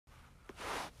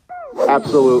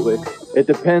Absolutely. It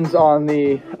depends on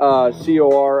the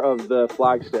COR of the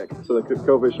flag stick, so the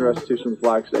coefficient of restitution of the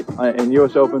flag stick. In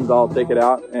U.S. Opens, I'll take it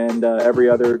out, and every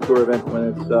other tour event, when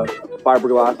it's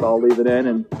fiberglass, I'll leave it in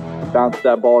and bounce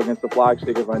that ball against the flag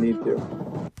stick if I need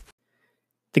to.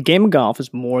 The game of golf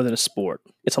is more than a sport.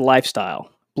 It's a lifestyle.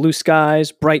 Blue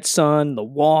skies, bright sun, the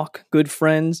walk, good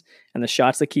friends, and the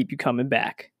shots that keep you coming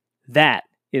back. That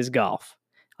is golf.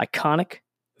 Iconic,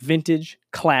 vintage,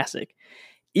 classic.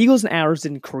 Eagles and Arrows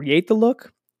didn't create the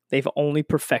look, they've only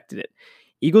perfected it.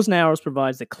 Eagles and Arrows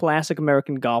provides the classic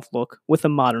American golf look with a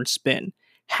modern spin.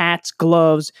 Hats,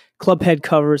 gloves, club head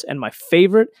covers, and my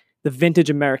favorite, the vintage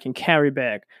American carry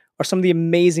bag, are some of the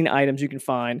amazing items you can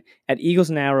find at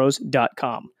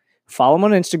eaglesandarrows.com. Follow them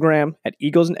on Instagram at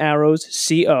Eagles and Arrows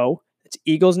CO. It's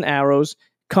Eagles and Arrows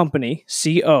Company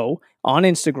CO on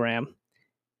Instagram.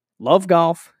 Love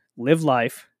golf, live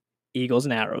life, Eagles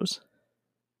and Arrows.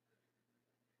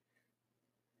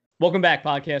 Welcome back,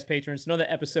 podcast patrons, to another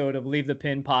episode of Leave the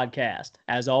Pin podcast.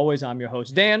 As always, I'm your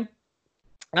host, Dan,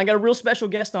 and I got a real special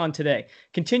guest on today.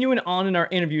 Continuing on in our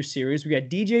interview series, we got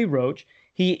DJ Roach.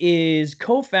 He is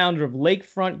co-founder of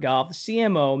Lakefront Golf,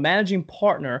 CMO, managing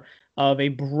partner of a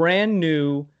brand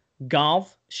new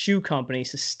golf shoe company,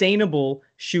 sustainable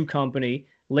shoe company,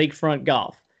 Lakefront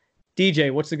Golf.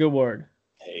 DJ, what's the good word?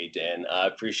 Hey, Dan. I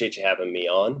appreciate you having me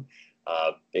on.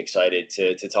 Excited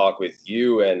to talk with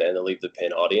you and the Leave the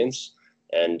Pin audience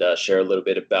and share a little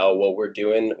bit about what we're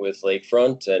doing with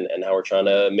Lakefront and how we're trying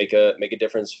to make a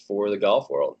difference for the golf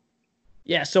world.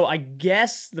 Yeah, so I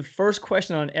guess the first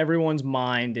question on everyone's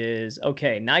mind is,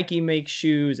 okay, Nike makes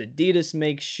shoes, Adidas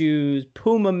makes shoes,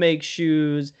 Puma makes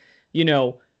shoes. You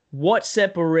know, what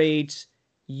separates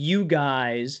you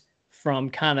guys from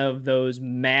kind of those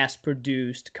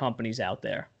mass-produced companies out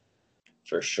there?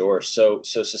 For sure. So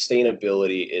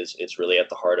sustainability is really at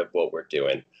the heart of what we're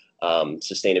doing.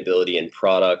 Sustainability in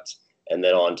product, and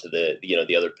then on to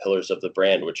the other pillars of the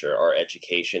brand, which are our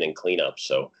education and cleanup.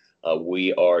 So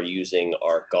we are using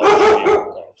our golf.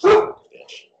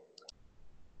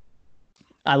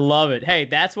 I love it. Hey,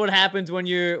 that's what happens when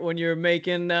you're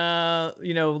making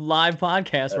live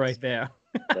podcasts right there.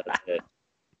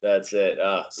 That's it.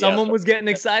 Someone was getting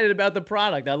excited about the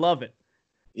product. I love it.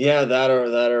 Yeah, that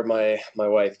or my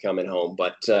wife coming home.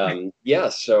 But yeah,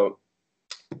 so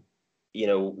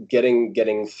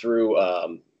getting through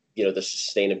the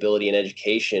sustainability and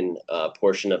education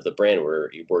portion of the brand,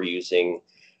 we're using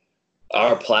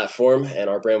our platform and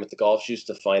our brand with the golf shoes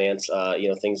to finance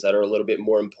things that are a little bit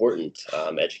more important,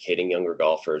 educating younger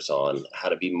golfers on how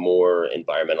to be more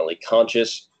environmentally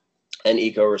conscious and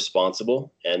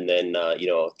eco-responsible, and then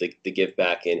the give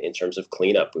back in terms of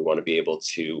cleanup. We want to be able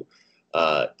to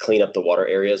clean up the water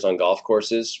areas on golf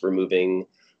courses, removing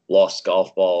lost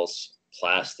golf balls,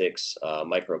 plastics,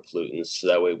 micropollutants, so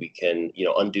that way we can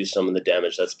undo some of the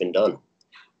damage that's been done.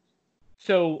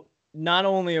 So not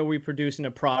only are we producing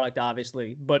a product,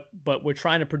 obviously, but we're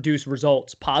trying to produce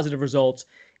results, positive results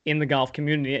in the golf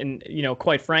community. And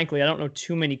quite frankly, I don't know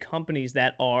too many companies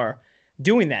that are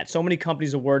doing that. So many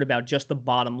companies are worried about just the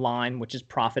bottom line, which is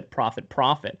profit, profit,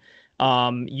 profit.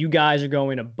 You guys are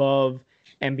going above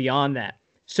and beyond that.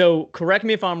 So correct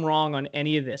me if I'm wrong on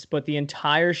any of this, but the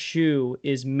entire shoe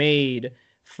is made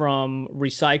from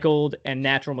recycled and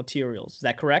natural materials. Is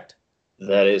that correct?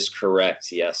 That is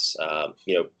correct. Yes.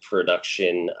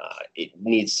 Production, it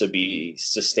needs to be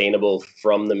sustainable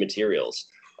from the materials.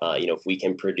 If we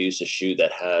can produce a shoe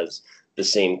that has the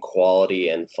same quality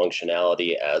and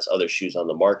functionality as other shoes on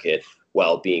the market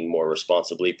while being more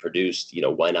responsibly produced,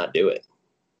 why not do it?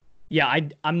 Yeah,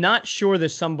 I'm not sure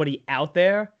there's somebody out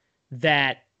there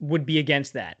that would be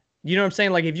against that. You know what I'm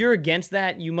saying? Like, if you're against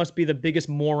that, you must be the biggest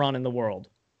moron in the world.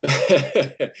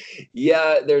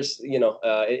 Yeah, there's,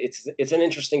 it's an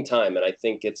interesting time, and I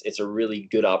think it's a really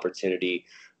good opportunity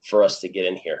for us to get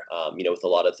in here. With a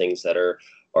lot of things that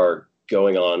are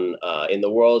going on in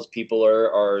the world, people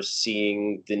are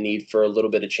seeing the need for a little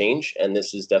bit of change, and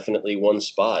this is definitely one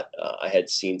spot. I had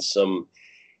seen some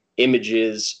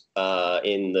images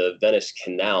in the Venice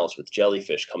canals with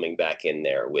jellyfish coming back in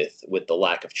there with the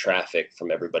lack of traffic from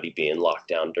everybody being locked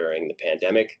down during the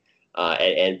pandemic,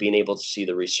 and being able to see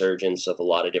the resurgence of a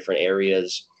lot of different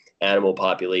areas, animal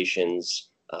populations,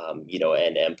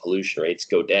 and pollution rates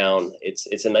go down.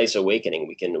 It's a nice awakening.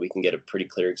 We can get a pretty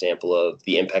clear example of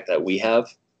the impact that we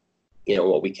have,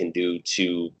 what we can do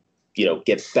to,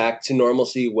 get back to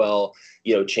normalcy while,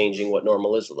 changing what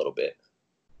normal is a little bit.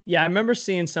 Yeah, I remember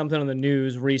seeing something on the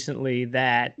news recently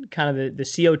that kind of the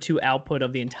CO2 output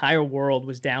of the entire world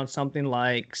was down something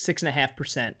like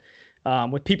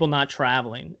 6.5%, with people not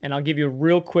traveling. And I'll give you a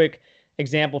real quick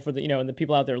example for the, and the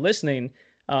people out there listening,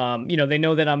 they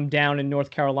know that I'm down in North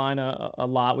Carolina a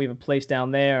lot. We have a place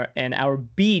down there, and our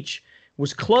beach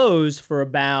was closed for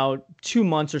about 2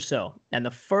 months or so. And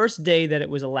the first day that it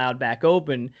was allowed back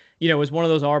open, it was one of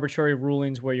those arbitrary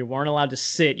rulings where you weren't allowed to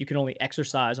sit. You could only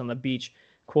exercise on the beach,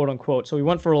 quote unquote. So we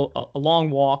went for a long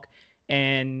walk,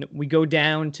 and we go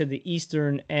down to the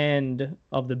eastern end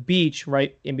of the beach,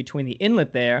 right in between the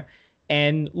inlet there.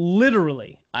 And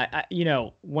literally,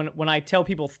 when I tell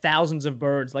people thousands of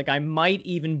birds, like I might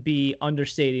even be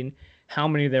understating how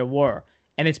many there were.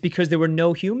 And it's because there were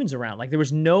no humans around. Like there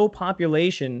was no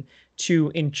population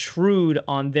to intrude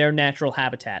on their natural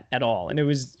habitat at all. And it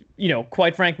was,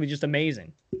 quite frankly, just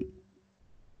amazing.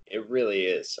 It really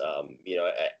is.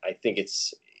 I think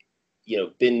it's,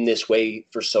 been this way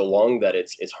for so long that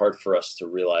it's hard for us to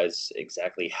realize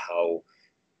exactly how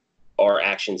our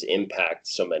actions impact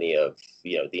so many of,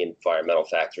 the environmental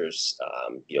factors,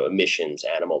 emissions,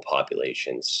 animal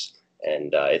populations.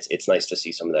 And it's nice to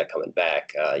see some of that coming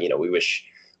back.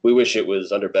 We wish it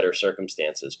was under better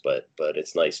circumstances, but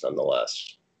it's nice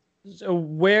nonetheless. So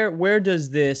where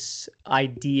does this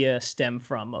idea stem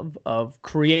from of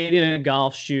creating a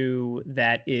golf shoe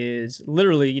that is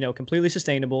literally, completely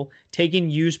sustainable,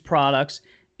 taking used products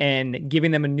and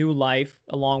giving them a new life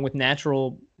along with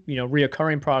natural,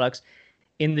 reoccurring products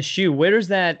in the shoe? Where does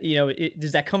that,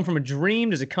 does that come from a dream?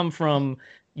 Does it come from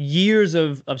years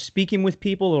of speaking with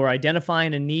people or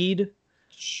identifying a need?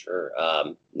 Sure.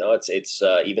 No, it's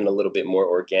even a little bit more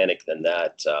organic than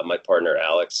that. My partner,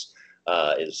 Alex,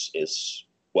 is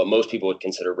what most people would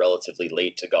consider relatively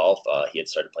late to golf. He had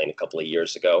started playing a couple of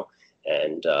years ago.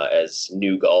 And as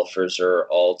new golfers are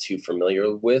all too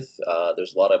familiar with,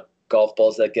 there's a lot of golf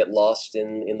balls that get lost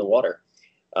in the water,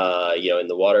 in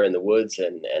the water, in the woods,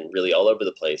 and really all over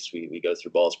the place. We go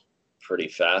through balls pretty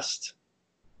fast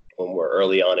when we're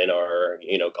early on in our,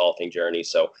 golfing journey.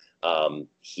 So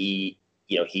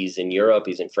he's in Europe,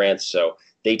 he's in France, so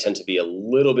they tend to be a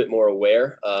little bit more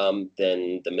aware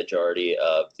than the majority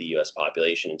of the U.S.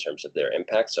 population in terms of their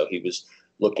impact. So he was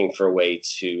looking for a way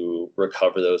to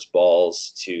recover those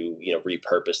balls, to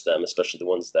repurpose them, especially the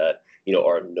ones that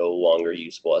are no longer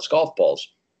usable as golf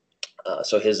balls.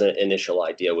 So his initial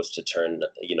idea was to turn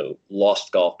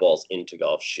lost golf balls into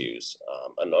golf shoes,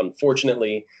 and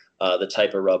unfortunately, the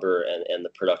type of rubber and the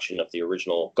production of the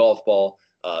original golf ball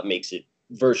makes it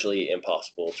virtually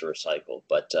impossible to recycle.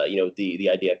 But the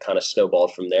idea kind of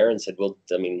snowballed from there, and said, well,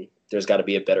 I mean, there's got to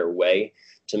be a better way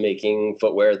to making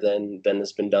footwear than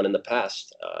has been done in the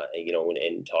past.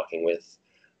 In talking with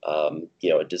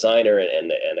a designer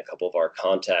and a couple of our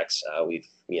contacts, we've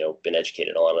been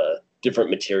educated on different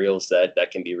materials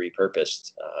that can be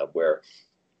repurposed, where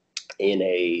in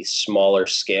a smaller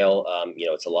scale,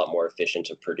 it's a lot more efficient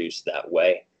to produce that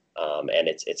way, and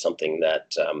it's something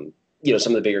that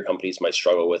some of the bigger companies might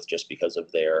struggle with just because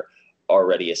of their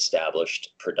already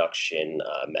established production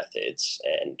methods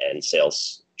and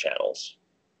sales channels.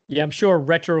 Yeah, I'm sure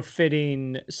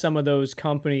retrofitting some of those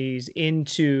companies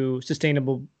into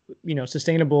sustainable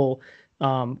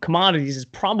commodities is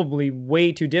probably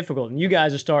way too difficult. And you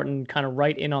guys are starting kind of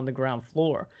right in on the ground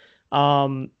floor.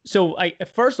 So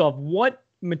first off, what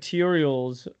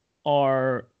materials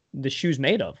are the shoes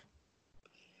made of?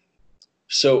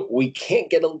 So we can't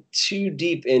get too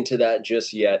deep into that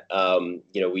just yet.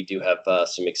 We do have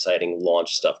some exciting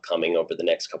launch stuff coming over the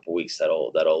next couple of weeks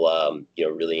that'll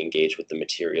really engage with the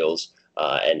materials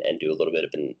and do a little bit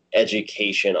of an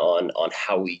education on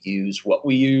how we use what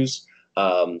we use.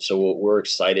 So we're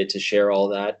excited to share all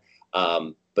that.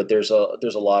 But there's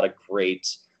a lot of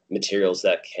great materials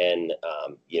that can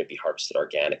be harvested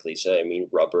organically. So I mean,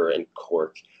 rubber and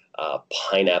cork,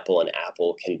 pineapple and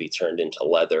apple can be turned into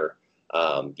leather.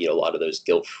 A lot of those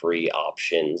guilt-free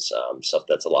options, stuff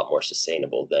that's a lot more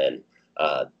sustainable than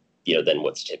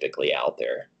what's typically out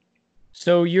there.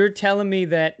 So you're telling me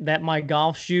that my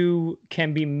golf shoe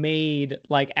can be made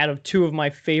like out of two of my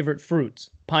favorite fruits,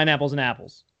 pineapples and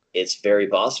apples? It's very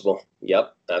possible.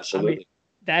 Yep, absolutely. I mean,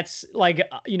 that's like,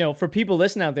 for people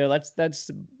listening out there,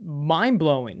 that's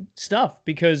mind-blowing stuff,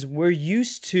 because we're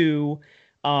used to,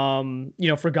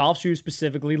 for golf shoes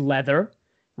specifically, leather.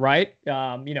 Right.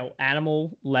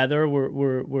 Animal leather.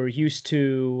 We're used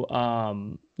to,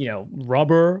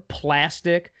 rubber,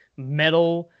 plastic,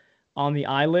 metal on the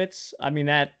eyelets. I mean,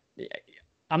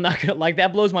 I'm not gonna, like,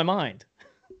 that blows my mind.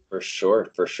 For sure.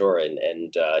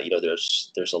 And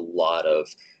there's a lot of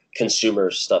consumer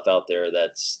stuff out there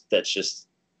that's just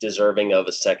deserving of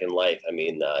a second life. I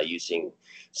mean, using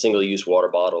single-use water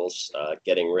bottles,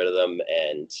 getting rid of them,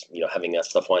 and having that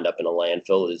stuff wind up in a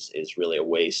landfill is really a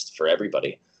waste for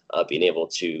everybody. being able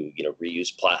to,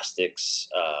 reuse plastics,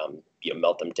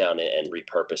 melt them down and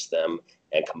repurpose them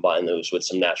and combine those with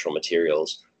some natural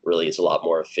materials really is a lot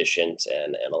more efficient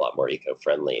and a lot more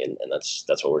eco-friendly. And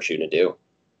that's what we're shooting to do.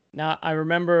 Now, I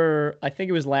remember, I think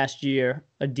it was last year,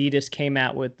 Adidas came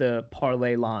out with the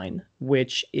Parlay line,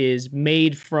 which is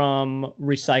made from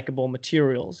recyclable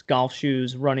materials, golf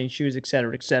shoes, running shoes, et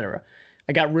cetera, et cetera.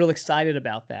 I got real excited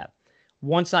about that.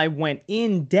 Once I went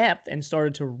in depth and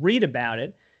started to read about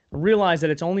it, I realized that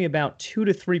it's only about 2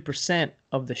 to 3%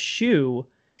 of the shoe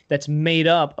that's made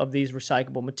up of these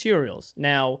recyclable materials.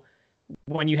 Now,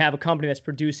 when you have a company that's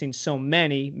producing so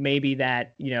many, maybe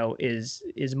that,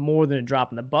 is more than a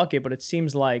drop in the bucket, but it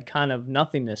seems like kind of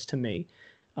nothingness to me.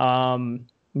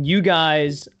 You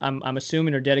guys, I'm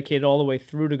assuming, are dedicated all the way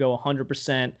through to go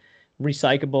 100%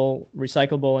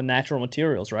 recyclable and natural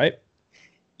materials, right?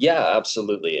 Yeah,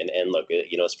 absolutely. And look,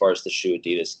 as far as the shoe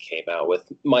Adidas came out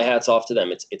with, my hat's off to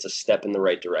them. It's a step in the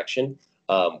right direction.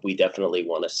 We definitely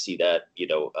want to see that,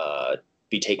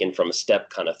 be taken from a step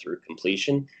kind of through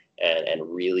completion and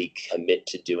really commit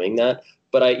to doing that.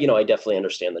 But I definitely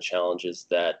understand the challenges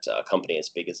that a company as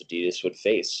big as Adidas would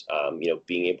face.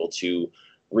 Being able to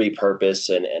repurpose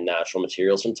and natural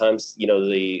materials. Sometimes,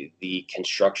 the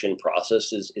construction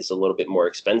process is a little bit more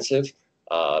expensive.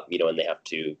 And they have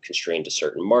to constrain to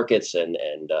certain markets and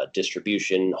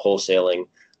distribution, wholesaling,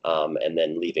 and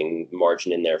then leaving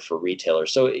margin in there for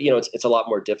retailers. So, it's a lot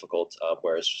more difficult.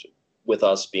 Whereas with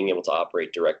us being able to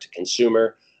operate direct to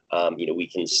consumer, we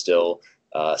can still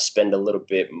spend a little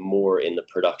bit more in the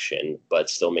production, but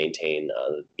still maintain,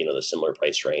 the similar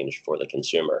price range for the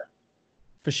consumer.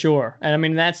 For sure. And I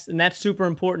mean, that's super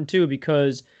important too,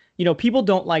 because people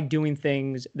don't like doing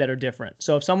things that are different.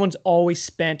 So if someone's always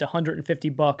spent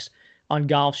 $150 on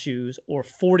golf shoes or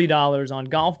 $40 on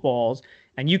golf balls,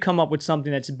 and you come up with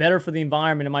something that's better for the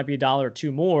environment, it might be $1 or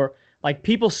 $2 more. Like,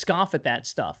 people scoff at that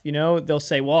stuff. They'll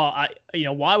say, well,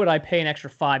 why would I pay an extra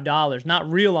 $5? Not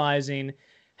realizing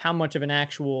how much of an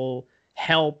actual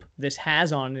help this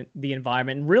has on the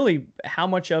environment, and really how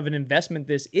much of an investment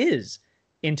this is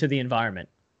into the environment.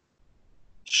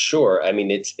 Sure. I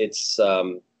mean, it's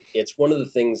one of the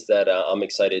things that I'm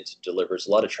excited to deliver is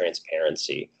a lot of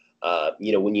transparency.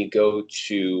 When you go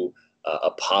to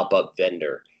a pop-up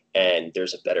vendor and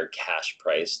there's a better cash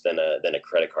price than a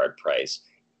credit card price,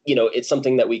 it's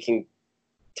something that we can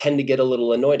tend to get a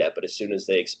little annoyed at. But as soon as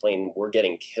they explain we're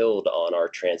getting killed on our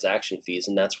transaction fees,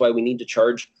 and that's why we need to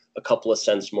charge a couple of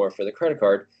cents more for the credit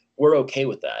card, we're okay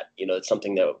with that. It's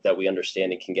something that we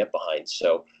understand and can get behind.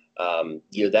 So,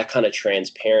 that kind of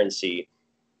transparency,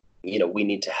 we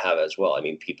need to have as well. I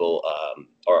mean, people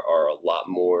are a lot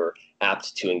more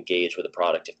apt to engage with a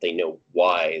product if they know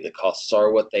why the costs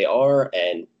are what they are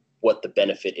and what the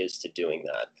benefit is to doing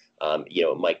that.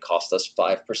 It might cost us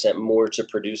 5% more to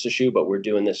produce a shoe, but we're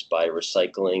doing this by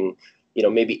recycling,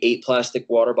 maybe 8 plastic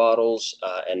water bottles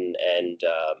and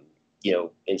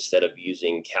instead of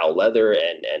using cow leather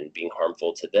and being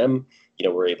harmful to them,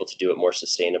 we're able to do it more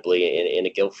sustainably in a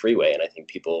guilt-free way. And I think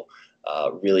people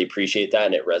really appreciate that,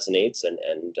 and it resonates. And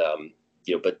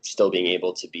but still being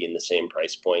able to be in the same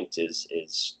price point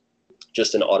is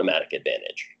just an automatic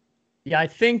advantage. Yeah, I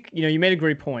think, you made a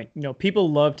great point.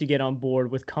 People love to get on board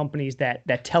with companies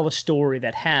that tell a story,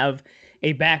 that have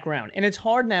a background. And it's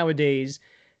hard nowadays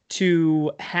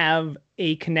to have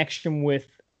a connection with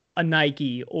a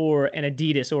Nike or an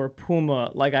Adidas or a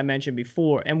Puma, like I mentioned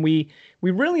before. And we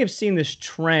really have seen this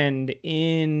trend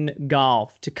in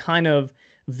golf to kind of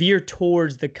veer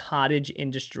towards the cottage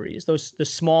industries, the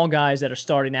small guys that are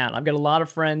starting out. I've got a lot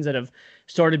of friends that have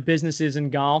started businesses in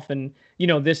golf, and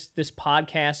this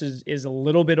podcast is a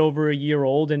little bit over a year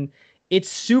old, and it's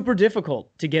super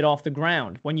difficult to get off the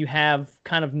ground when you have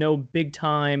kind of no big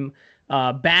time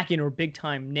backing or big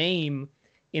time name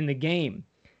in the game.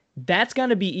 That's going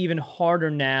to be even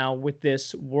harder now with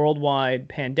this worldwide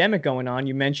pandemic going on.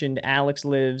 You mentioned Alex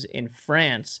lives in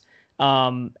France.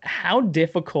 How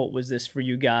difficult was this for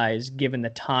you guys, given the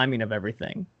timing of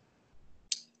everything?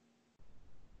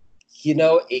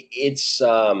 It's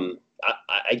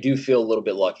I do feel a little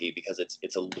bit lucky because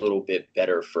it's a little bit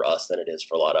better for us than it is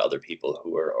for a lot of other people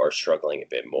who are struggling a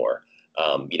bit more.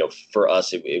 For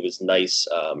us, it was nice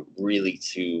really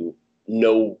to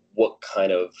know what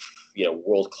kind of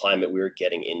world climate we were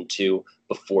getting into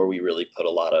before we really put a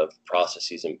lot of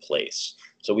processes in place.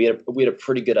 So we had a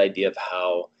pretty good idea of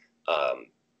how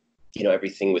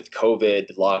everything with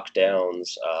COVID,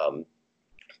 lockdowns,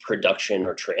 production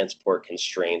or transport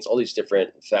constraints, all these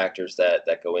different factors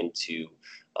that go into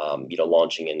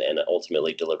launching and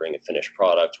ultimately delivering a finished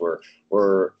product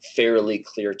were fairly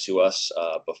clear to us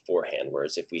beforehand.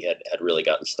 Whereas if we had really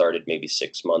gotten started maybe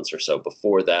 6 months or so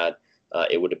before that,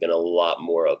 it would have been a lot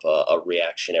more of a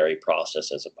reactionary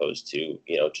process as opposed to,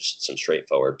 just some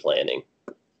straightforward planning.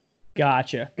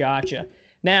 Gotcha.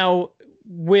 Now,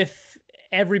 with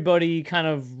everybody kind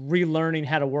of relearning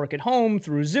how to work at home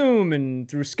through Zoom and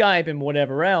through Skype and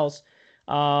whatever else,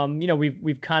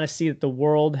 we've kind of seen that the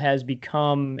world has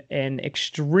become an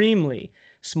extremely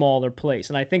smaller place.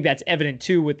 And I think that's evident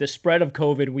too with the spread of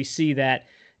COVID. We see that,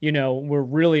 we're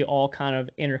really all kind of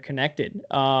interconnected.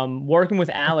 Working with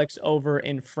Alex over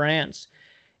in France,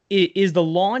 is the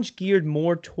launch geared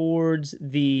more towards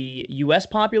the US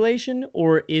population,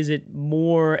 or is it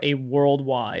more a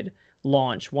worldwide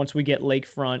launch once we get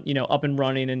Lakefront, up and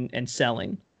running and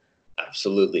selling?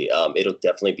 Absolutely. It'll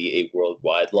definitely be a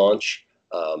worldwide launch.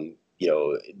 The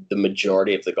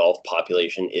majority of the golf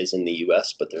population is in the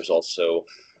US, but there's also,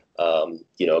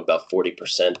 about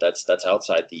 40% that's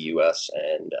outside the US.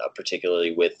 And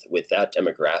particularly with that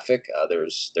demographic,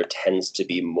 there tends to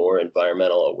be more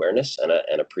environmental awareness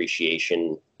and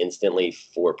appreciation instantly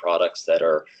for products that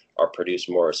are produced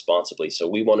more responsibly. So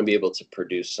we want to be able to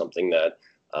produce something that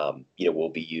will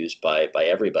be used by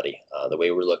everybody. The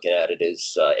way we're looking at it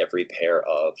is every pair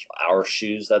of our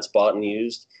shoes that's bought and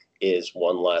used is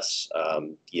one less,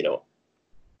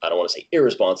 I don't want to say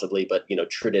irresponsibly, but,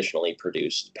 traditionally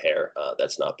produced pair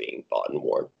that's not being bought and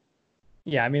worn.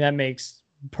 Yeah, I mean, that makes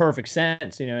perfect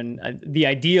sense, and the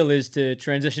ideal is to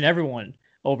transition everyone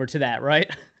over to that, right?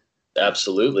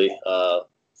 Absolutely,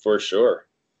 for sure.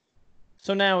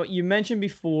 So now you mentioned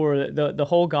before the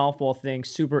whole golf ball thing,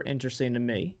 super interesting to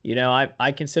me.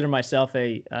 I consider myself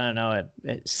a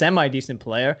semi decent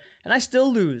player, and I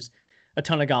still lose a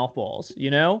ton of golf balls.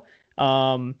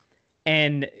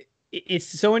 And it's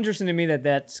so interesting to me that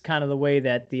that's kind of the way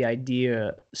that the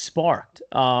idea sparked.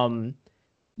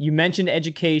 You mentioned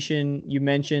education, you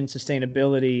mentioned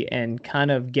sustainability, and kind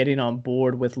of getting on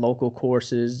board with local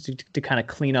courses to kind of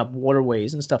clean up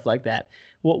waterways and stuff like that.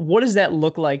 What does that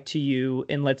look like to you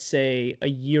in, let's say, a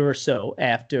year or so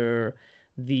after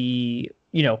the,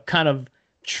 kind of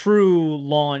true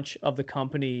launch of the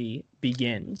company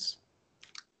begins?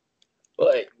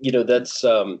 Well, that's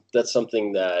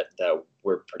something that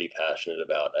we're pretty passionate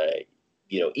about.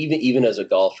 Even as a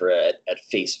golfer at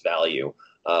face value,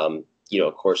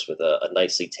 of course, with a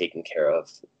nicely taken care of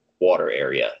water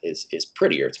area is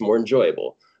prettier. It's more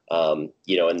enjoyable. And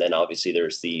then obviously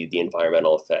there's the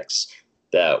environmental effects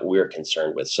that we're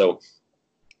concerned with. So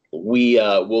we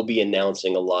will be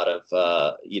announcing a lot of,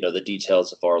 the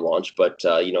details of our launch, but,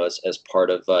 as part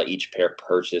of each pair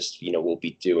purchased, we'll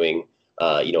be doing,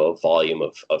 a volume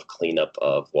of cleanup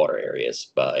of water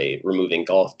areas by removing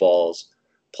golf balls,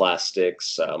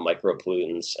 plastics,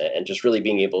 micropollutants, and just really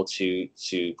being able to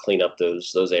clean up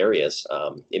those areas.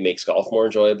 It makes golf more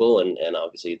enjoyable, and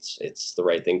obviously it's the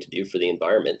right thing to do for the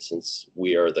environment since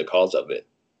we are the cause of it.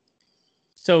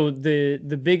 So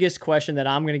the biggest question that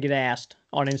I'm going to get asked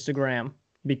on Instagram,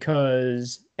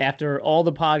 because after all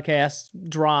the podcasts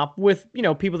drop with,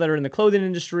 people that are in the clothing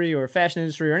industry or fashion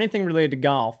industry or anything related to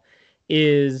golf,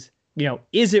 is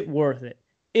it worth it?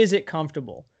 Is it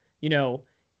comfortable?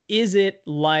 Is it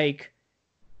like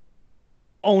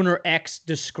owner X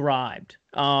described?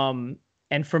 And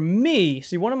for me,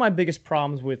 see, one of my biggest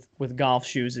problems with golf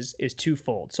shoes is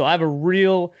twofold. So I have a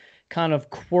real kind of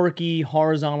quirky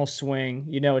horizontal swing.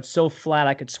 It's so flat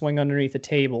I could swing underneath a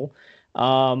table.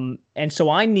 And so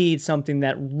I need something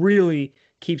that really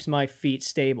keeps my feet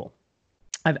stable.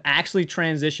 I've actually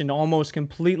transitioned almost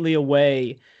completely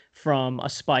away from a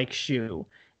spike shoe.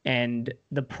 And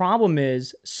the problem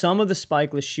is some of the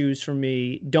spikeless shoes for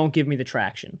me don't give me the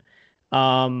traction.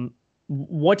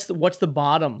 What's the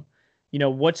bottom?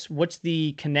 What's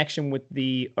the connection with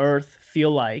the earth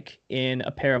feel like in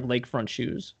a pair of Lakefront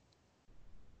shoes?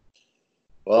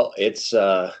 Well, it's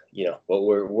what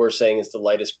we're saying is the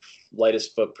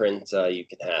lightest footprint you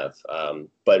can have.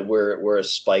 But we're a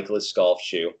spikeless golf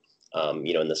shoe.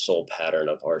 And the sole pattern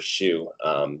of our shoe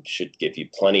should give you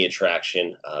plenty of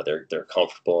traction. They're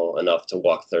comfortable enough to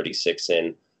walk 36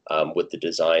 in with the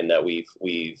design that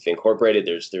we've incorporated.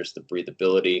 There's the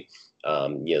breathability,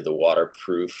 the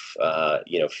waterproof,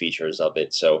 features of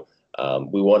it. So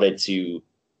we wanted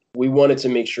to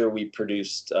make sure we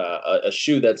produced a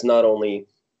shoe that's not only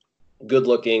good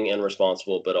looking and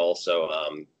responsible, but also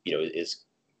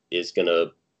is going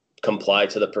to comply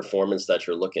to the performance that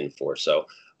you're looking for. So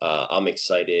I'm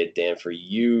excited, Dan, for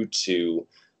you to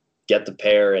get the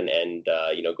pair and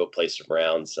go play some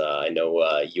rounds. I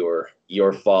know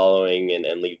your following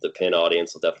and Leave the Pin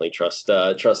audience will definitely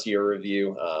trust your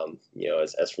review.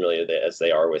 As familiar as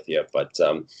they are with you, but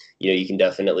you can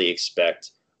definitely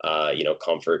expect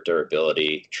comfort,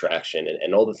 durability, traction,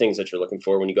 and all the things that you're looking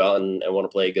for when you go out and want to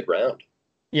play a good round.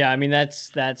 Yeah, I mean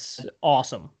that's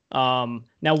awesome.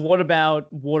 Now what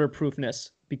about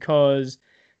waterproofness? Because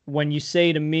when you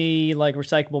say to me like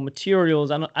recyclable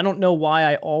materials, I don't know why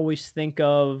I always think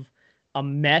of a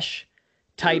mesh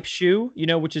type shoe,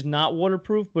 which is not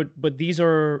waterproof, but these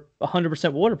are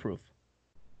 100% waterproof.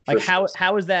 Like how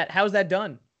is that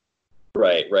done?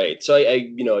 Right. So I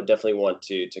definitely want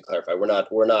to clarify.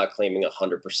 We're not claiming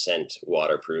 100%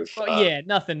 waterproof. Well, yeah,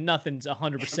 nothing's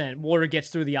 100%. Water gets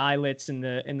through the eyelets and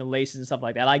the laces and stuff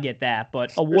like that. I get that,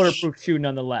 but a waterproof shoe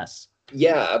nonetheless.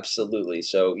 Yeah, absolutely.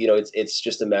 So it's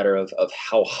just a matter of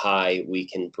how high we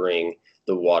can bring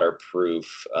the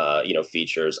waterproof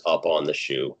features up on the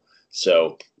shoe.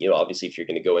 So obviously if you're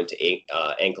going to go into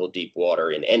ankle deep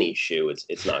water in any shoe,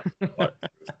 it's not waterproof.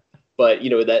 But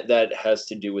that has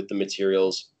to do with the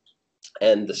materials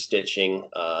and the stitching,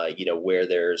 where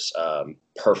there's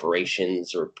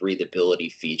perforations or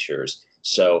breathability features.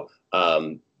 So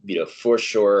for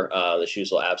sure, the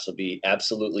shoes will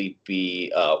absolutely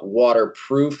be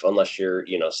waterproof unless you're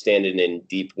standing in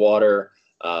deep water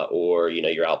or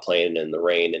you're out playing in the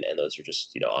rain, and those are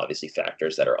just obviously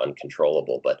factors that are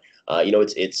uncontrollable. But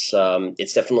it's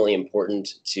definitely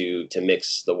important to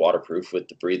mix the waterproof with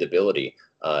the breathability.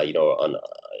 On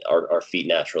our feet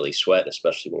naturally sweat,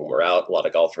 especially when we're out. A lot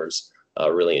of golfers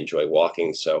really enjoy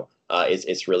walking, so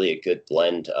it's really a good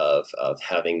blend of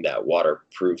having that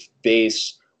waterproof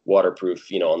base, waterproof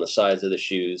on the sides of the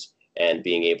shoes, and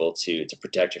being able to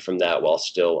protect you from that while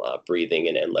still breathing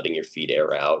and letting your feet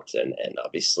air out, and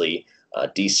obviously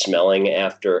de-smelling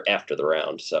after the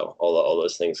round. So all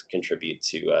those things contribute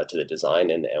to the design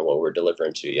and what we're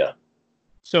delivering to you.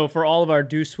 So for all of our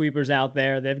dew sweepers out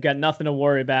there, they've got nothing to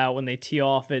worry about when they tee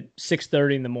off at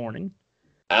 6:30 in the morning.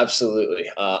 Absolutely.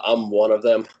 I'm one of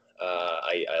them.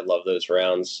 I love those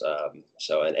rounds.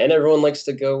 And everyone likes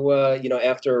to go,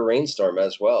 after a rainstorm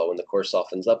as well, when the course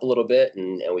softens up a little bit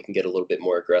and we can get a little bit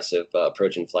more aggressive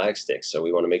approaching flag sticks. So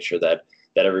we want to make sure that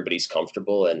everybody's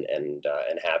comfortable and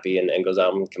happy and goes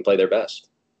out and can play their best.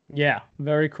 Yeah,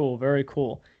 very cool. Very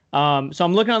cool. So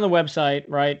I'm looking on the website,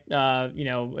 right, a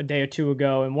day or two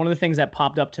ago, and one of the things that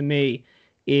popped up to me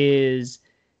is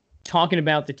talking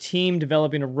about the team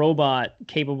developing a robot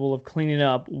capable of cleaning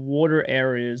up water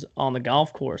areas on the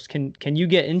golf course. Can you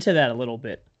get into that a little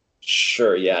bit?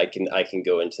 Sure. Yeah, I can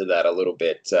go into that a little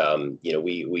bit.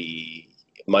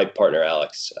 My partner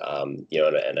Alex, and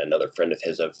another friend of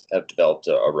his have developed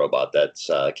a robot that's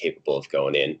capable of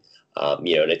going in. And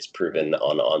it's proven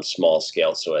on small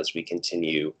scale. So as we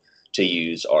continue to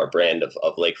use our brand of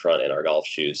Lakefront and our golf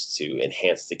shoes to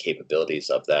enhance the capabilities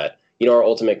of that, our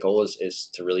ultimate goal is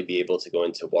to really be able to go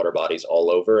into water bodies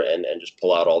all over and just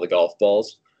pull out all the golf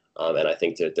balls. And I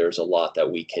think that there's a lot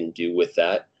that we can do with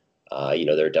that.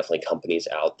 There are definitely companies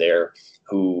out there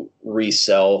who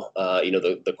resell,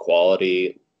 the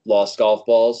quality lost golf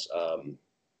balls.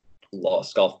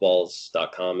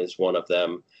 Lostgolfballs.com is one of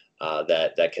them.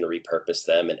 That can repurpose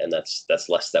them, and that's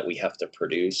less that we have to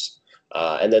produce.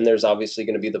 And then there's obviously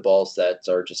going to be the balls that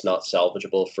are just not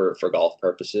salvageable for golf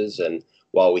purposes. And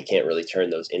while we can't really turn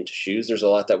those into shoes, there's a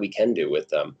lot that we can do with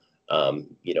them.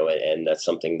 And that's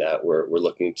something that we're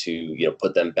looking to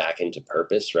put them back into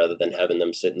purpose rather than having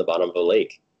them sit in the bottom of a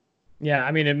lake. Yeah,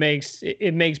 I mean it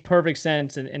makes perfect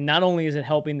sense, and not only is it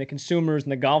helping the consumers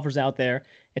and the golfers out there,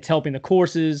 it's helping the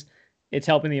courses. It's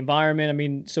helping the environment. I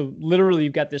mean, so literally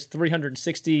you've got this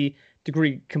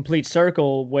 360-degree complete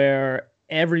circle where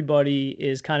everybody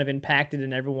is kind of impacted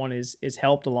and everyone is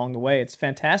helped along the way. It's a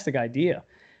fantastic idea.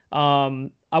 I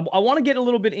want to get a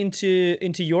little bit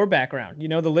into your background.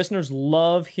 The listeners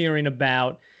love hearing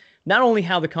about not only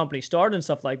how the company started and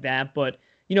stuff like that, but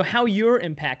how you're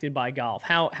impacted by golf,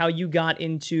 how you got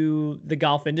into the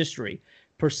golf industry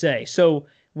per se. So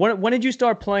when did you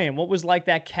start playing? What was like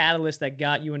that catalyst that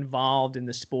got you involved in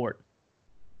the sport?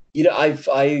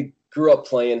 I grew up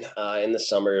playing in the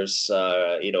summers,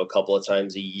 a couple of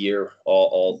times a year,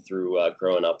 all through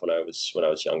growing up when I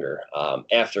was younger.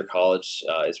 After college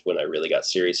is when I really got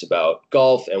serious about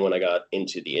golf and when I got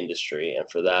into the industry.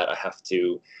 And for that, I have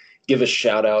to give a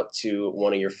shout out to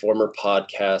one of your former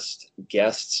podcast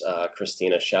guests,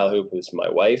 Christina Shalhoub, who's my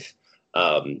wife.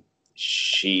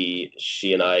 She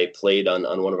and I played on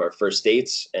one of our first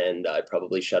dates, and I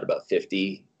probably shot about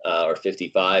 50 or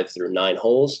 55 through 9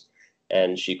 holes.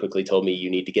 And she quickly told me, you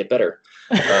need to get better.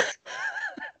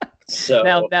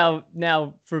 So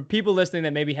now, for people listening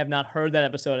that maybe have not heard that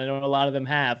episode, I know a lot of them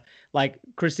have. Like,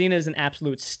 Christina is an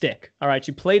absolute stick. All right,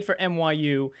 she played for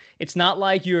NYU. It's not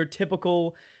like your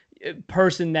typical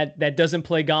person that doesn't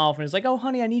play golf and is like, "Oh,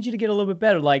 honey, I need you to get a little bit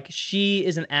better." Like, she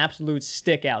is an absolute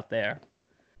stick out there.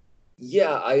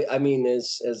 yeah, I mean,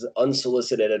 as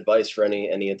unsolicited advice for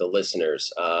any of the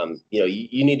listeners,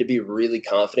 you need to be really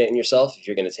confident in yourself if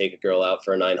you're going to take a girl out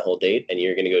for a 9-hole date and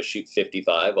you're going to go shoot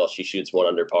 55 while she shoots 1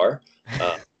 under par.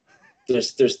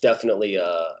 There's definitely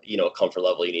a comfort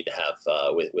level you need to have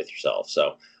with yourself.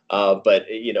 So, but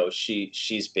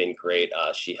she's been great.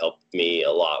 She helped me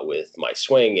a lot with my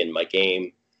swing and my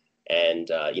game,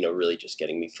 and really just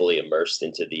getting me fully immersed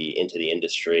into the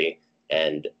industry.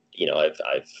 And I've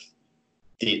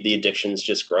the addiction's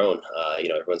just grown.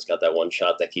 Everyone's got that one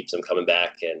shot that keeps them coming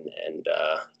back, and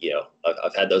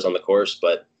I've had those on the course,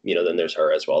 but then there's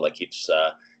her as well that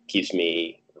keeps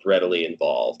me readily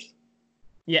involved.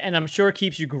 Yeah, and I'm sure it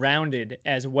keeps you grounded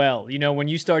as well. When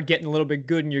you start getting a little bit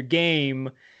good in your game,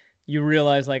 you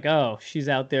realize like, oh, she's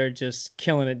out there just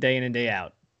killing it day in and day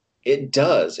out. It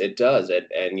does. And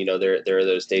there are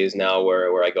those days now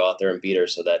where I go out there and beat her,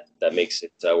 so that makes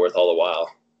it worth all the while.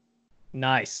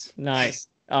 Nice. Now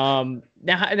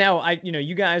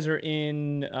you guys are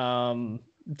in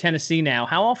Tennessee now.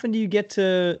 How often do you get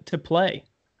to play?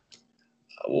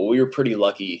 Well, we were pretty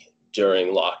lucky during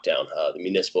lockdown. The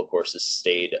municipal courses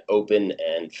stayed open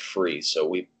and free, so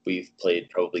we've played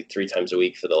probably 3 times a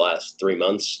week for the last 3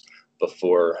 months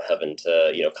before having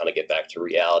to kind of get back to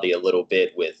reality a little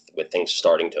bit with things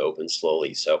starting to open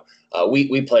slowly. So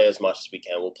we play as much as we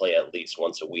can. We'll play at least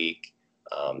once a week.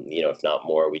 If not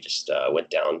more. We just went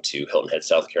down to Hilton Head,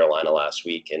 South Carolina last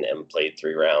week and played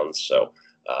 3 rounds. So,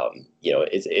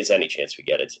 it's any chance we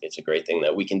get. It's a great thing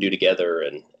that we can do together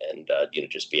and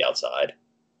just be outside.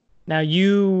 Now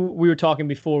we were talking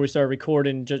before we started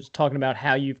recording, just talking about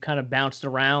how you've kind of bounced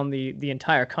around the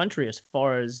entire country as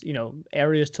far as,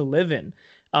 areas to live in.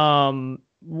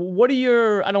 What are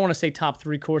your, I don't want to say top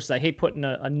 3 courses. I hate putting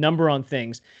a number on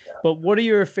things, but what are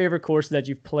your favorite courses that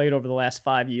you've played over the last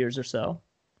 5 years or so?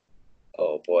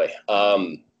 Oh boy.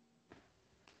 I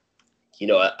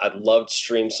loved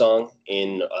Streamsong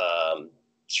in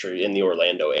the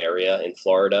Orlando area in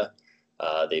Florida.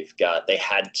 They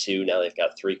had 2, now they've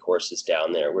got 3 courses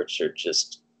down there, which are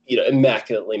just,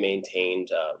 immaculately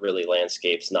maintained, really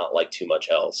landscapes, not like too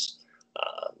much else.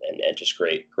 And just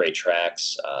great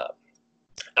tracks.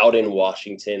 Out in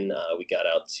Washington, we got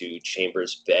out to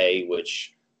Chambers Bay,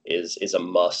 which is a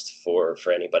must for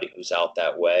anybody who's out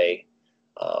that way.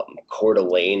 Coeur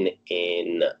d'Alene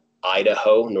in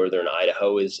Idaho, northern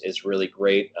Idaho is really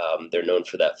great. They're known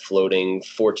for that floating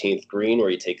 14th green where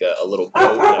you take a little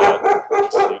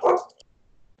boat.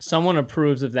 Someone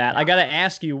approves of that. I got to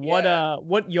ask you,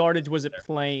 what yardage was it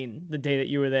playing the day that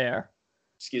you were there?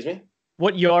 Excuse me?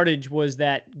 What yardage was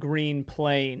that green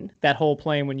playing, that whole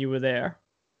plane when you were there?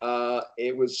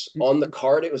 It was on the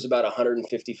card. It was about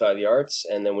 155 yards.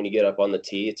 And then when you get up on the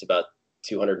tee, it's about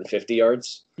 250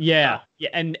 yards. Yeah.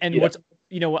 And what's,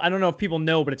 I don't know if people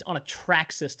know, but it's on a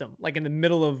track system, like in the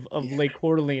middle of Lake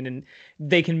Coeur d'Alene, and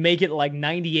they can make it like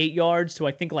 98 yards to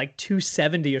I think like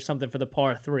 270 or something for the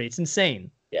par 3. It's insane.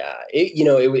 Yeah,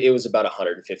 it was about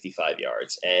 155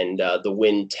 yards, and the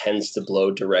wind tends to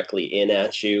blow directly in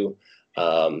at you,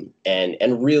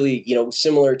 and really,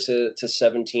 similar to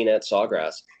 17 at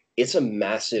Sawgrass, it's a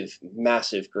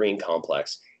massive green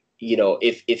complex.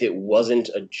 If it wasn't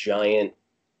a giant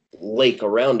lake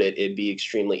around it, it'd be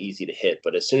extremely easy to hit.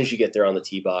 But as soon as you get there on the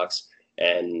tee box,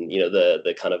 and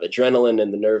the kind of adrenaline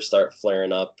and the nerves start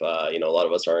flaring up, a lot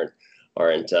of us aren't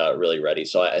really ready.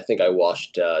 So I think I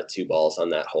washed 2 balls on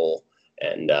that hole,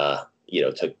 and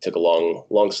took a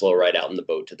long slow ride out in the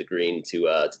boat to the green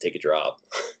to take a drop.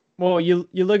 Well, you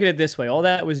look at it this way. All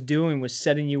that was doing was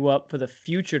setting you up for the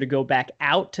future to go back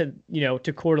out to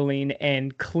Coeur d'Alene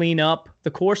and clean up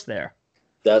the course there.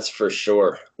 That's for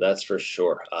sure. But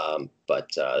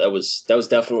that was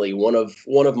definitely one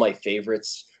of my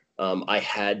favorites. I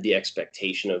had the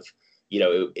expectation of,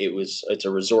 it's a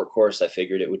resort course. I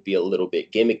figured it would be a little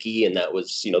bit gimmicky, and that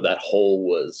was, that hole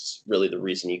was really the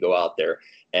reason you go out there.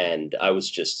 And I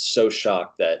was just so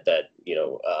shocked that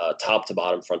top to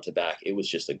bottom, front to back, it was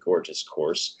just a gorgeous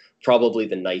course. Probably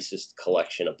the nicest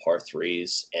collection of par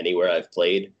 3s anywhere I've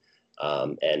played.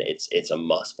 And it's a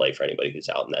must play for anybody who's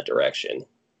out in that direction.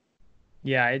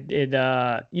 Yeah, I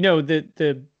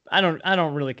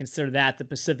don't really consider that the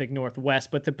Pacific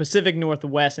Northwest, but the Pacific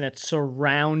Northwest and its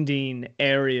surrounding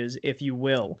areas, if you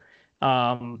will.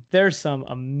 There's some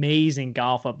amazing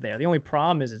golf up there. The only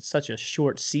problem is it's such a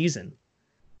short season.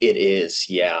 It is,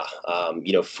 yeah.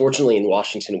 Fortunately in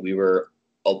Washington, we were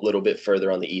a little bit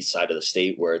further on the east side of the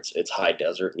state where it's high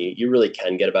desert. And you really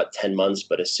can get about 10 months,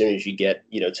 but as soon as you get,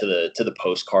 to the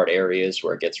postcard areas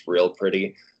where it gets real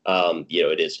pretty,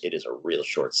 it is a real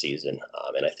short season.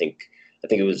 And I think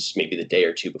it was maybe the day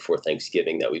or two before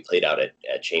Thanksgiving that we played out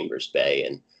at Chambers Bay.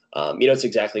 And it's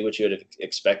exactly what you would have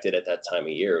expected at that time of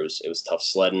year. It was tough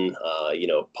sledding,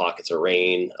 pockets of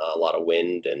rain, a lot of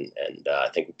wind, and I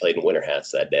think we played in winter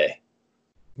hats that day.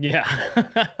 Yeah,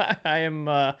 I am.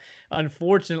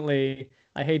 Unfortunately,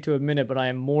 I hate to admit it, but I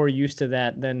am more used to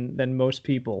that than most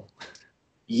people.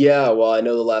 Yeah, well, I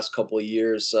know the last couple of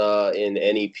years in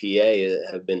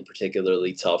NEPA have been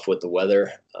particularly tough with the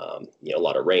weather. A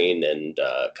lot of rain, and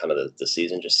kind of the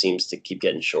season just seems to keep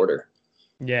getting shorter.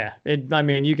 Yeah, I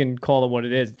mean, you can call it what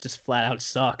it is. It just flat out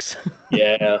sucks.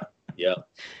 Yeah, yeah.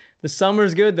 The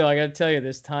summer's good though. I got to tell you,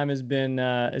 this time has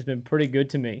been pretty good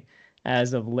to me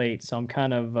as of late. So I'm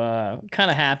kind of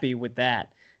happy with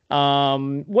that.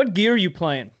 What gear are you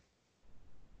playing?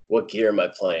 What gear am I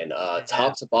playing?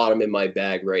 Top to bottom in my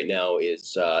bag right now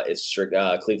is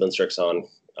Cleveland Strixon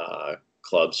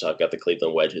clubs. So I've got the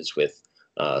Cleveland wedges with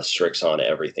Strixon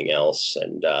everything else,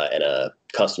 and a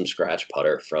custom scratch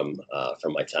putter from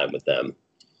my time with them.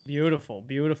 Beautiful,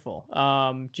 beautiful.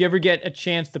 Do you ever get a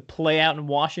chance to play out in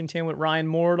Washington with Ryan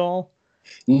Moore at all?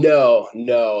 No,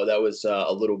 that was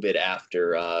a little bit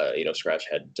after Scratch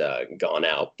had gone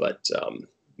out, but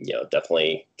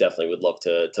definitely would love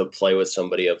to play with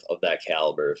somebody of that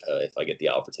caliber if I get the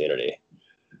opportunity.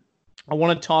 I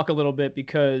want to talk a little bit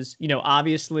because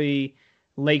obviously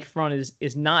Lakefront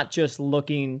is not just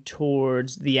looking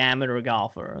towards the amateur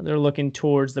golfer; they're looking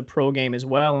towards the pro game as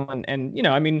well. And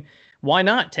I mean, why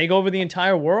not take over the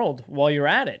entire world while you're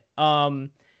at it?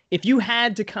 If you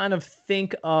had to kind of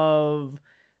think of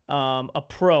a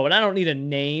pro, and I don't need a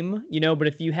name, but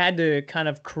if you had to kind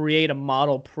of create a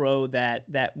model pro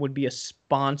that would be a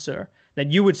sponsor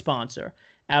that you would sponsor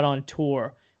out on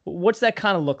tour, what's that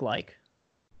kind of look like?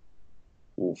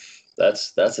 Oof,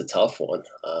 that's a tough one.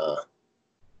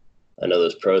 I know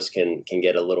those pros can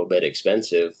get a little bit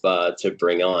expensive to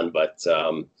bring on, but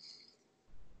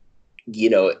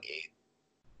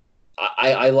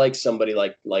I like somebody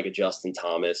like a Justin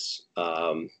Thomas.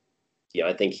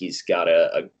 I think he's got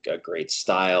a great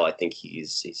style. I think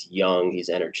he's young, he's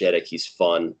energetic, he's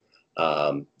fun.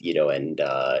 Through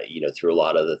a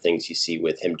lot of the things you see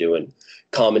with him doing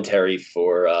commentary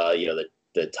for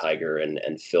the Tiger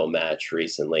and Phil match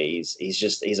recently,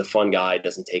 he's a fun guy.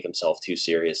 Doesn't take himself too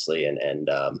seriously, and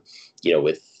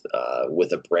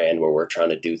with a brand where we're trying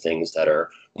to do things that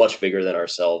are much bigger than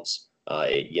ourselves.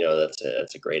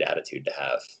 That's a great attitude to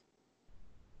have.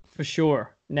 For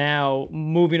sure. Now,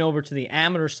 moving over to the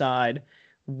amateur side,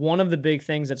 one of the big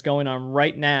things that's going on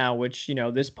right now, which,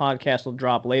 this podcast will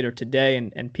drop later today,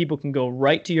 and people can go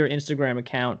right to your Instagram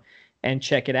account and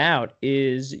check it out,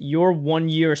 is your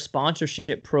 1-year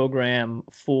sponsorship program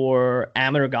for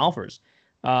amateur golfers.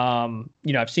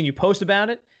 I've seen you post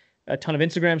about it, a ton of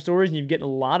Instagram stories, and you've getting a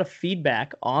lot of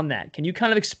feedback on that. Can you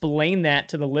kind of explain that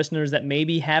to the listeners that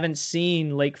maybe haven't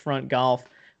seen Lakefront Golf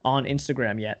on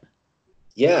Instagram yet?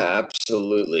 Yeah,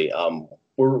 absolutely.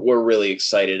 We're really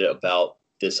excited about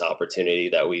this opportunity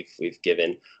that we've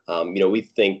given. We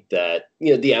think that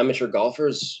the amateur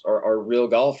golfers are real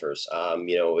golfers.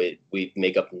 We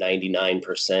make up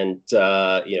 99%,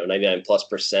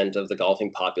 99+% of the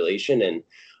golfing population, and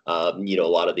a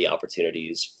lot of the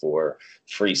opportunities for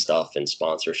free stuff and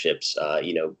sponsorships,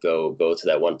 go to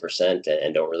that 1%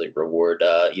 and don't really reward,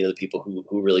 the people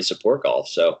who really support golf.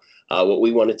 So what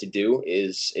we wanted to do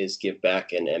is give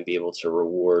back and be able to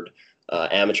reward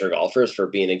amateur golfers for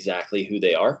being exactly who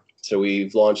they are. So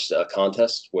we've launched a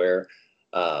contest where,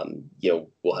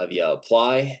 we'll have you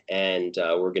apply, and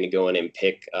we're going to go in and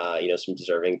pick, some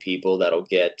deserving people that'll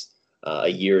get a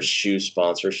year's shoe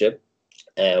sponsorship.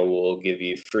 And we'll give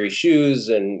you free shoes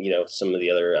and, some of the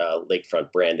other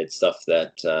Lakefront branded stuff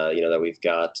that, that we've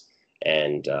got,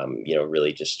 and,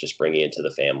 really just bringing it to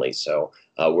the family. So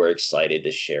we're excited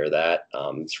to share that.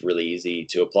 It's really easy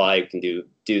to apply. You can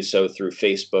do so through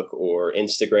Facebook or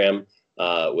Instagram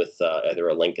with either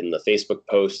a link in the Facebook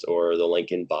post or the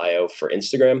link in bio for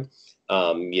Instagram.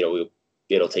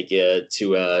 It'll take you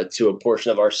to a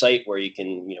portion of our site where you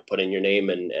can put in your name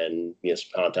and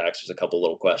some contacts. There's a couple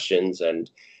little questions and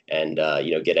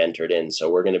get entered in. So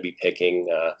we're going to be picking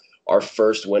our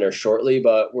first winner shortly,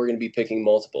 but we're going to be picking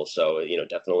multiple. So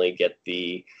definitely get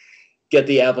the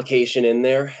application in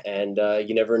there, and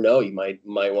you never know, you might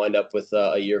wind up with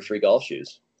a year of free golf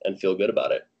shoes and feel good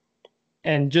about it.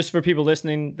 And just for people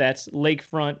listening, that's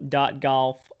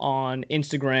lakefront.golf on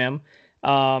Instagram.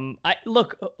 I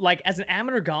look like as an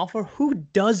amateur golfer, who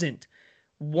doesn't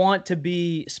want to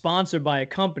be sponsored by a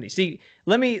company? See,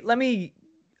 let me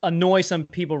annoy some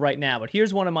people right now, but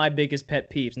here's one of my biggest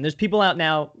pet peeves. And there's people out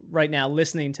now right now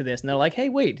listening to this, and they're like, "Hey,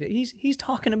 wait, he's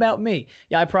talking about me."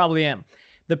 Yeah, I probably am.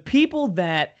 The people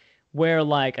that wear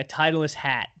like a Titleist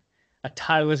hat, a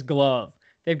Titleist glove,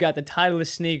 they've got the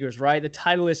Titleist sneakers, right? The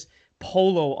Titleist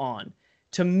polo on.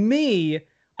 To me,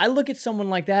 I look at someone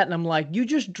like that and I'm like, you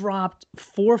just dropped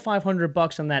 400 or 500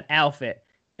 bucks on that outfit.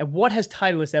 And what has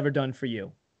Titleist ever done for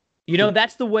you? You know,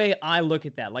 that's the way I look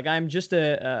at that. Like I'm just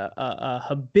a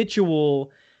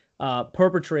habitual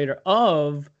perpetrator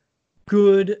of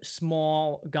good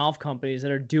small golf companies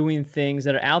that are doing things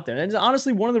that are out there. And it's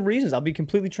honestly one of the reasons, I'll be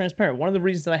completely transparent. One of the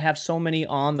reasons that I have so many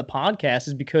on the podcast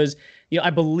is because, I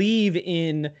believe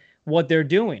in what they're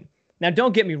doing. Now,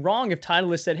 don't get me wrong. If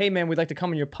Titleist said, "Hey, man, we'd like to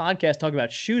come on your podcast, talk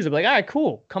about shoes," I'd be like, "All right,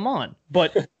 cool, come on."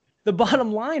 But the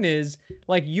bottom line is,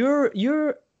 like,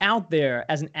 you're out there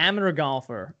as an amateur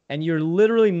golfer, and you're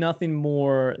literally nothing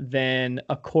more than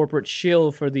a corporate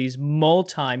shill for these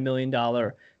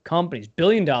multi-million-dollar companies,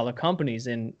 billion-dollar companies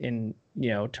in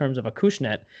terms of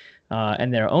Acushnet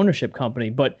and their ownership company.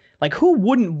 But like, who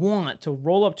wouldn't want to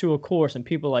roll up to a course and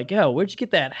people are like, "Yo, where'd you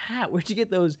get that hat? Where'd you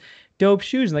get those dope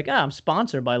shoes?" And like, I'm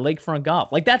sponsored by Lakefront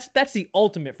Golf. Like that's the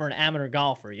ultimate for an amateur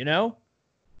golfer, you know?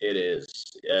 It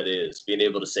is. It is. Being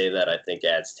able to say that, I think,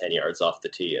 adds 10 yards off the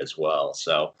tee as well.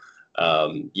 So,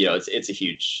 it's a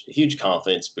huge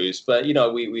confidence boost. But,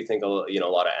 we think, a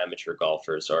lot of amateur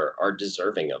golfers are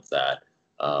deserving of that.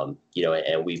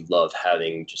 And we love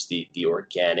having just the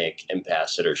organic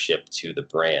ambassadorship to the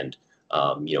brand.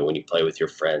 When you play with your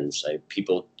friends,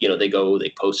 people,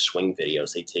 they post swing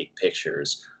videos, they take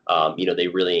pictures, they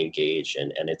really engage,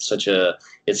 and it's such a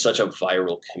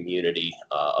viral community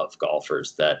of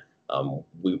golfers that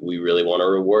we really want to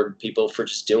reward people for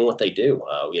just doing what they do.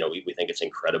 We think it's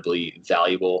incredibly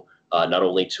valuable, not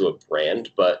only to a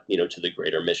brand, but, to the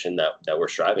greater mission that we're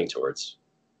striving towards.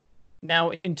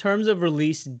 Now, in terms of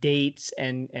release dates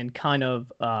and kind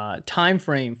of time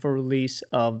frame for release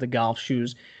of the golf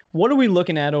shoes, what are we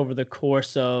looking at over the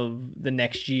course of the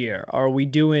next year? Are we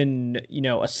doing,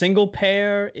 a single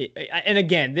pair? And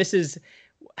again, this is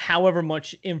however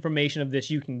much information of this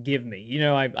you can give me.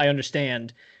 I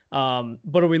understand.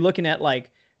 But are we looking at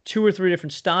like 2 or 3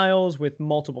 different styles with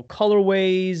multiple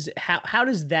colorways? How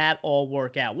does that all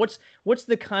work out? What's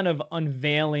the kind of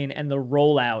unveiling and the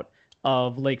rollout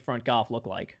of Lakefront Golf look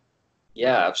like?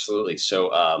 Yeah, absolutely.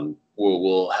 So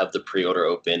we'll have the pre-order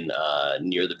open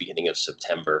near the beginning of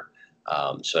September,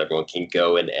 so everyone can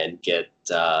go and get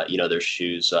their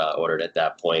shoes ordered at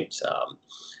that point.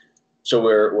 So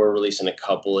we're releasing a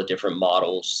couple of different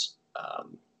models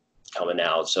coming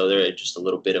out. So they're just a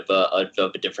little bit of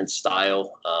a different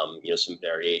style. Some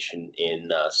variation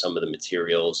in some of the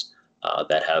materials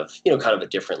that have kind of a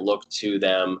different look to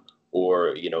them,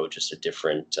 or just a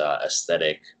different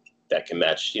aesthetic that can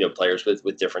match players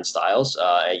with different styles.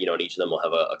 And each of them will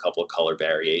have a couple of color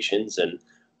variations, and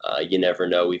you never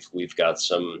know. We've got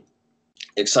some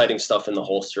exciting stuff in the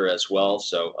holster as well.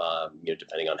 So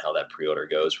depending on how that pre-order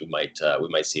goes, we might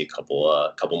see a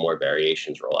couple more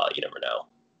variations roll out. You never know.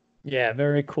 Yeah,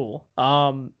 very cool.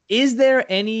 Is there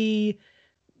any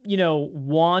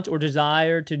want or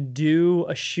desire to do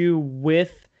a shoe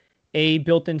with a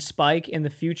built-in spike in the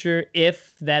future,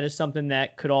 if that is something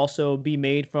that could also be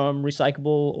made from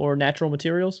recyclable or natural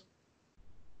materials?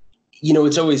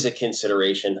 It's always a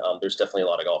consideration. There's definitely a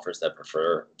lot of golfers that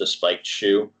prefer the spiked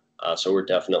shoe, so we're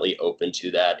definitely open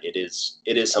to that. It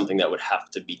is something that would have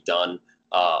to be done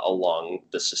along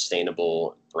the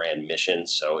sustainable brand mission.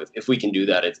 So if we can do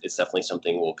that, it's definitely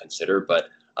something we'll consider. But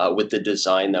with the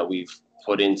design that we've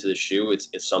put into the shoe,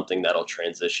 it's something that'll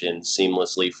transition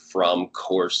seamlessly from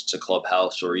course to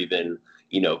clubhouse, or even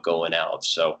going out.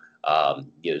 So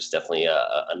it's definitely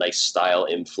a nice style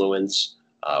influence.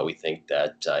 We think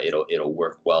that it'll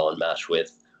work well and match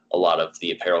with a lot of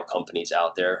the apparel companies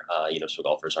out there. So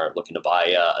golfers aren't looking to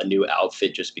buy a new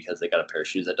outfit just because they got a pair of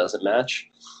shoes that doesn't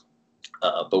match.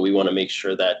 But we want to make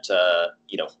sure that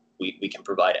we can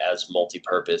provide as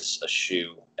multi-purpose a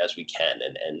shoe as we can,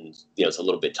 and it's a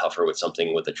little bit tougher with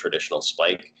something with a traditional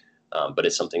spike, but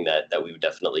it's something that we would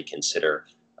definitely consider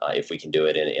if we can do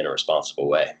it in a responsible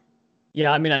way.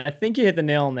 Yeah, I mean, I think you hit the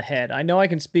nail on the head. I know I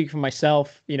can speak for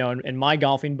myself, and my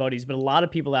golfing buddies, but a lot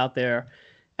of people out there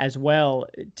as well,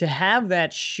 to have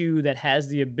that shoe that has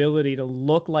the ability to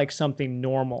look like something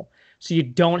normal, so you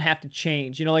don't have to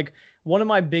change. Like one of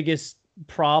my biggest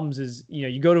problems is,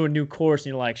 you go to a new course and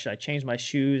you're like, should I change my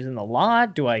shoes in the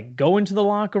lot? Do I go into the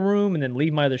locker room and then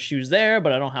leave my other shoes there,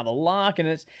 but I don't have a lock? And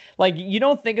it's like, you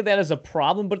don't think of that as a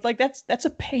problem, but like that's a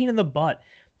pain in the butt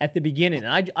at the beginning.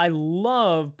 And I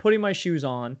love putting my shoes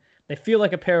on. They feel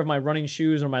like a pair of my running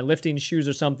shoes or my lifting shoes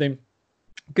or something.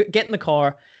 Get in the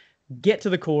car, get to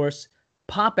the course,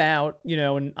 pop out,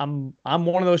 and I'm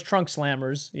one of those trunk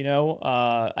slammers,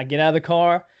 I get out of the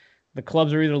car, the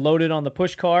clubs are either loaded on the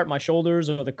push cart, my shoulders,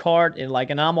 or the cart, and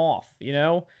I'm off,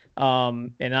 and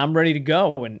I'm ready to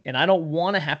go. And I don't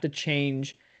want to have to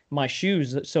change my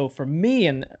shoes. So for me,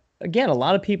 and again, a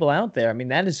lot of people out there, I mean,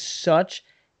 that is such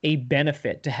a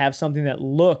benefit to have something that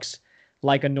looks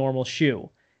like a normal shoe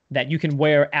that you can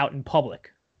wear out in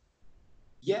public.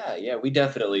 Yeah, we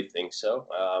definitely think so.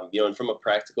 And from a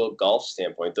practical golf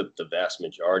standpoint, the vast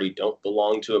majority don't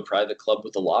belong to a private club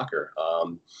with a locker.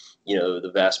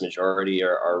 The vast majority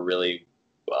are really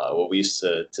what we used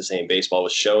to say in baseball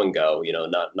was show and go.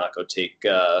 Not go take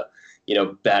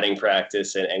batting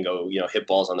practice and go hit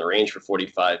balls on the range for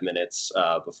 45 minutes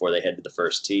before they head to the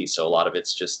first tee. So a lot of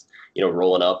it's just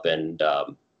rolling up and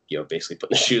basically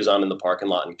putting the shoes on in the parking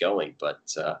lot and going. But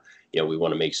we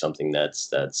want to make something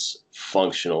that's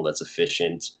functional, that's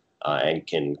efficient, and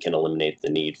can eliminate the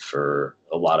need for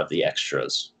a lot of the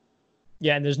extras.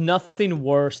 Yeah, and there's nothing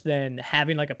worse than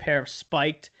having like a pair of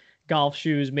spiked golf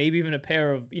shoes, maybe even a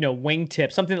pair of,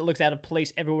 wingtips, something that looks out of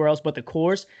place everywhere else but the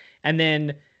course, and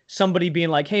then somebody being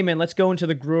like, hey man, let's go into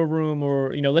the grill room,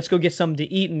 or, let's go get something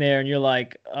to eat in there. And you're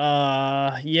like,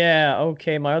 yeah,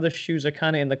 okay, my other shoes are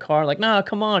kind of in the car. Like, nah,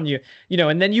 come on,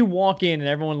 and then you walk in and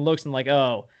everyone looks and like,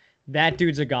 oh, that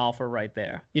dude's a golfer right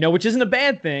there, which isn't a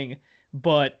bad thing,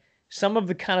 but some of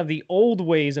the kind of the old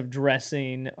ways of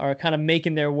dressing are kind of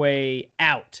making their way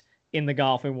out in the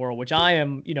golfing world, which I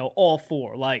am, all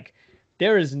for. Like,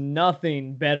 there is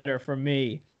nothing better for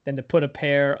me than to put a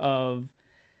pair of,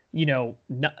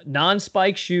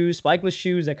 non-spike shoes, spikeless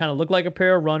shoes that kind of look like a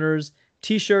pair of runners,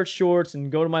 t-shirts, shorts,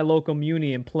 and go to my local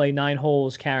muni and play 9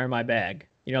 holes carrying my bag.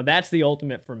 That's the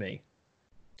ultimate for me.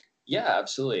 Yeah,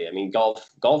 absolutely. I mean,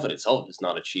 golf in itself is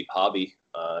not a cheap hobby.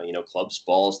 Clubs,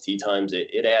 balls, tee times,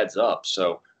 it adds up.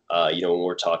 So, when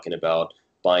we're talking about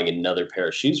buying another pair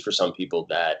of shoes for some people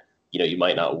that, you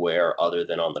might not wear other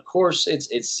than on the course, it's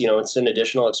an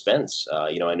additional expense.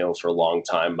 I know for a long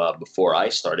time before I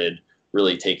started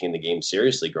really taking the game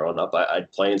seriously growing up,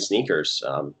 I'd play in sneakers.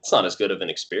 It's not as good of an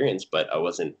experience, but I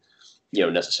wasn't,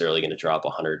 necessarily going to drop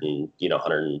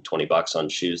 $120 on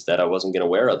shoes that I wasn't going to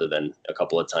wear other than a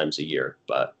couple of times a year.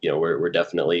 But, we're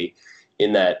definitely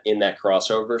in that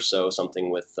crossover. So something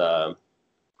with, a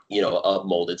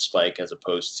molded spike as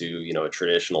opposed to, a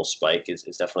traditional spike is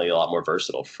definitely a lot more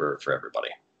versatile for everybody.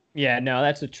 Yeah, no,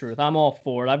 that's the truth. I'm all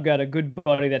for it. I've got a good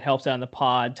buddy that helps out in the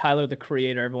pod, Tyler, the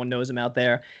creator. Everyone knows him out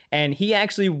there. And he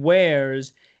actually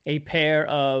wears a pair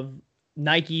of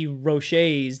Nike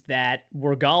Rochers that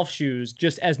were golf shoes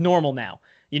just as normal now.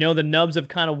 The nubs have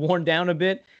kind of worn down a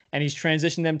bit, and he's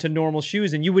transitioned them to normal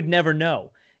shoes, and you would never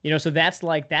know. So that's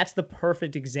the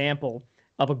perfect example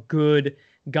of a good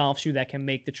golf shoe that can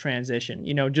make the transition,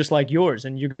 just like yours.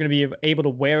 And you're going to be able to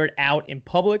wear it out in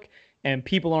public, and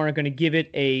people aren't going to give it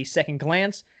a second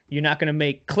glance. You're not going to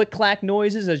make click-clack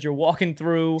noises as you're walking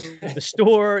through the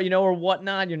store, or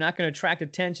whatnot. You're not going to attract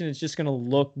attention. It's just going to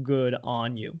look good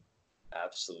on you.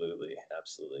 Absolutely.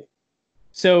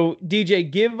 So DJ,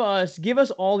 give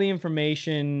us all the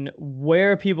information,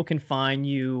 where people can find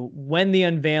you, when the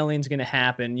unveiling is going to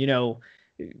happen.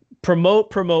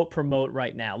 Promote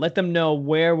right now. Let them know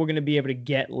where we're going to be able to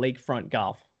get Lakefront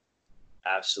Golf.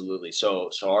 Absolutely.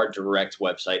 So our direct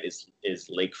website is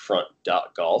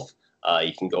lakefront.golf.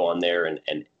 You can go on there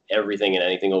and everything and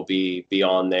anything will be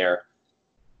on there.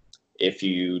 If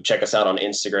you check us out on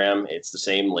Instagram, it's the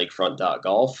same,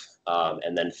 lakefront.golf.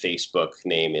 And then Facebook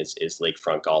name is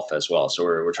Lakefront Golf as well. So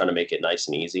we're trying to make it nice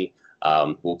and easy.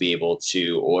 We'll be able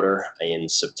to order in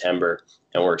September,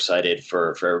 and we're excited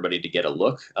for everybody to get a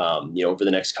look. Over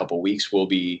the next couple of weeks, we'll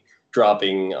be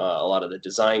dropping a lot of the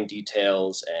design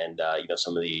details and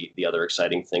some of the other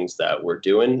exciting things that we're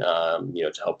doing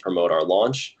to help promote our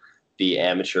launch. The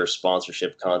amateur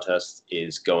sponsorship contest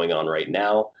is going on right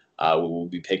now. We will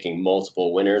be picking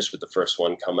multiple winners, with the first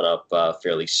one coming up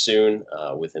fairly soon,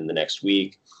 within the next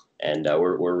week, and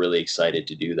we're really excited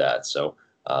to do that. So,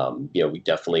 we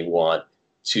definitely want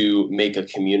to make a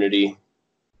community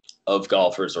of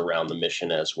golfers around the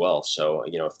mission as well. So,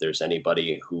 if there's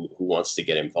anybody who wants to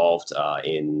get involved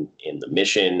in the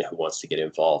mission, who wants to get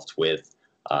involved with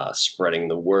spreading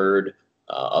the word,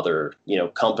 other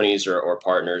companies or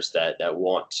partners that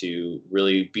want to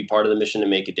really be part of the mission and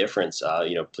make a difference,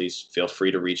 please feel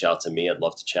free to reach out to me. I'd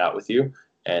love to chat with you,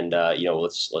 and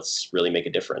let's really make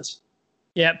a difference.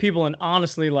 Yeah, people, and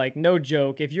honestly, like, no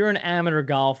joke, if you're an amateur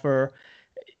golfer,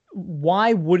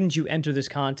 why wouldn't you enter this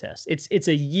contest? It's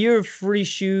a year of free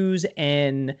shoes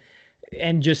and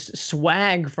just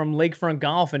swag from Lakefront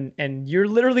Golf, and you're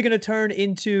literally going to turn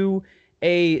into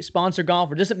a sponsor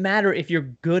golfer. It doesn't matter if you're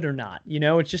good or not.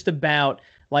 It's just about,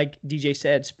 like DJ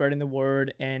said, spreading the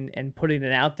word and putting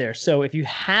it out there. So if you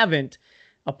haven't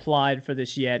applied for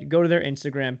this yet, go to their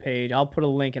Instagram page. I'll put a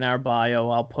link in our bio.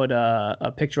 I'll put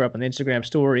a picture up on the Instagram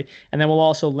story, and then we'll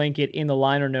also link it in the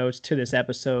liner notes to this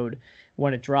episode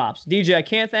when it drops. DJ, I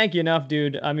can't thank you enough,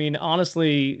 dude. I mean,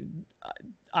 honestly,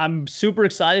 I'm super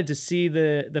excited to see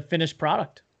the finished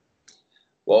product.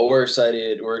 Well, we're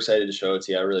excited. We're excited to show it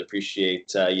to you. I really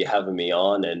appreciate you having me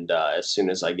on. And as soon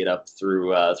as I get up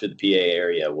through the PA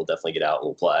area, we'll definitely get out and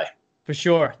we'll play. For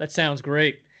sure. That sounds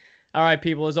great. All right,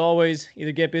 people, as always,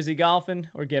 either get busy golfing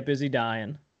or get busy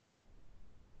dying.